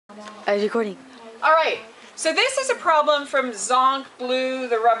Recording. All right, so this is a problem from Zonk blew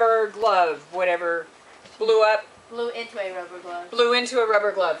the rubber glove, whatever, blew into a rubber glove. Blew into a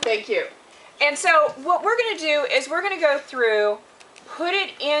rubber glove, thank you. And so what we're going to do is we're going to go through, put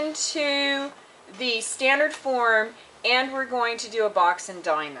it into the standard form, and we're going to do a box and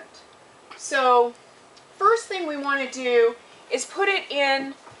diamond. So first thing we want to do is put it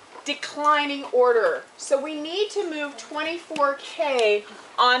in declining order. So we need to move 24K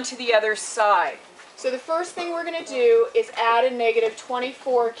onto the other side. So the first thing we're going to do is add a negative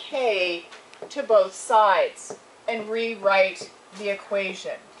 24K to both sides and rewrite the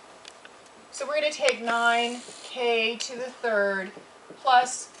equation. So we're going to take 9K to the third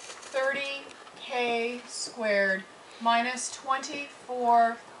plus 30K squared minus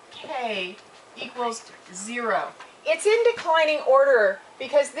 24K equals 0. It's in declining order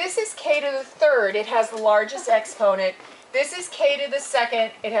because this is k to the third, it has the largest exponent. This is k to the second,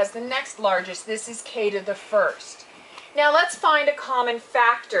 it has the next largest. This is k to the first. Now let's find a common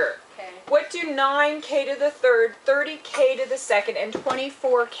factor. Okay. What do 9k to the third, 30k to the second, and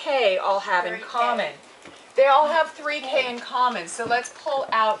 24k all have in common? They all have 3k in common, so let's pull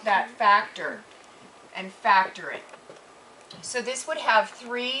out that factor and factor it. So this would have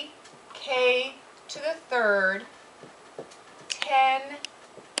 3k to the third,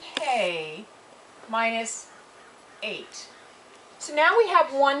 10k minus 8. So now we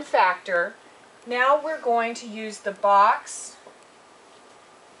have one factor. Now we're going to use the box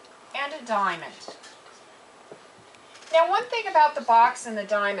and a diamond. Now one thing about the box and the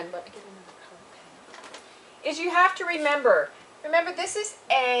diamond, let me get another color pen, is you have to remember this is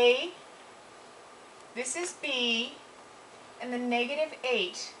A, this is B, and the negative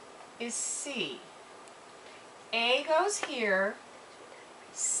 8 is C. A goes here,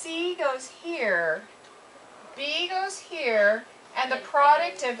 C goes here, B goes here, and the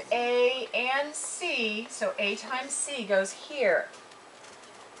product of A and C, so A times C, goes here.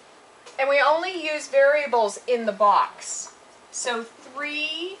 And we only use variables in the box. So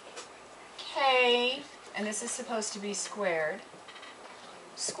 3k, and this is supposed to be squared,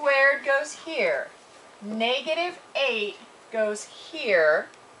 squared goes here. Negative 8 goes here.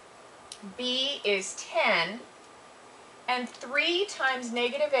 B is 10. And 3 times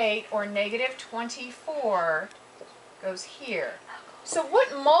negative 8, or negative 24, goes here. So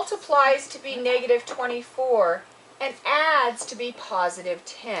what multiplies to be negative 24 and adds to be positive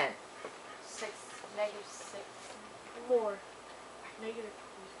 10? 6, negative 6, 4,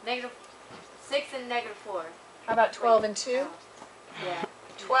 negative 6 and negative 4. How about 12 and 2? Yeah.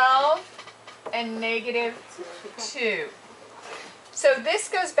 12 and negative 2. So this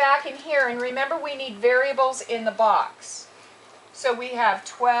goes back in here, and remember we need variables in the box. So we have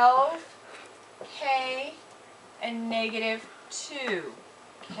 12k and negative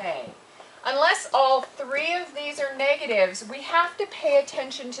 2k. Unless all three of these are negatives, we have to pay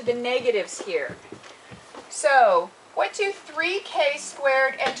attention to the negatives here. So what do 3k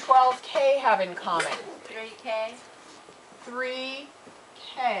squared and 12k have in common? 3k.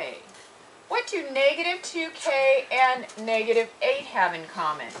 3k. What do negative 2k and negative 8 have in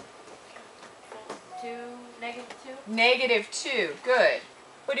common? 2, negative 2. Negative 2, good.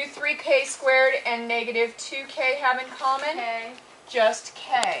 What do 3k squared and negative 2k have in common? K. Just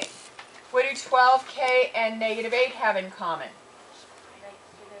k. What do 12k and negative 8 have in common?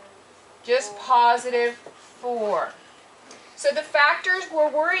 Just positive 4. So the factors we're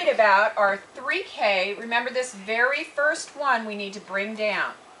worried about are 3k. Remember this very first one we need to bring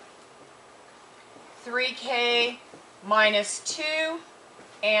down. 3k minus 2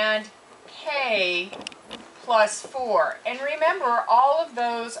 and k plus 4. And remember, all of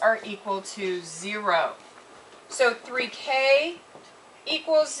those are equal to 0. So 3k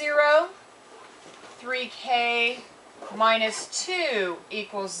equals 0. 3k minus 2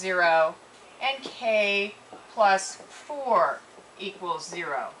 equals 0. And k plus 4 equals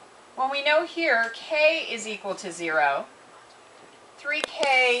 0. Well, we know here k is equal to 0.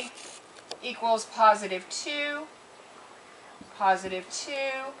 3k equals positive 2, positive 2,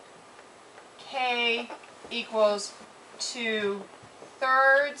 k equals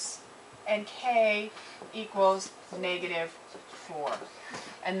 2/3, and k equals negative 4.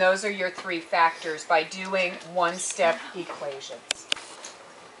 And those are your three factors by doing one-step equations.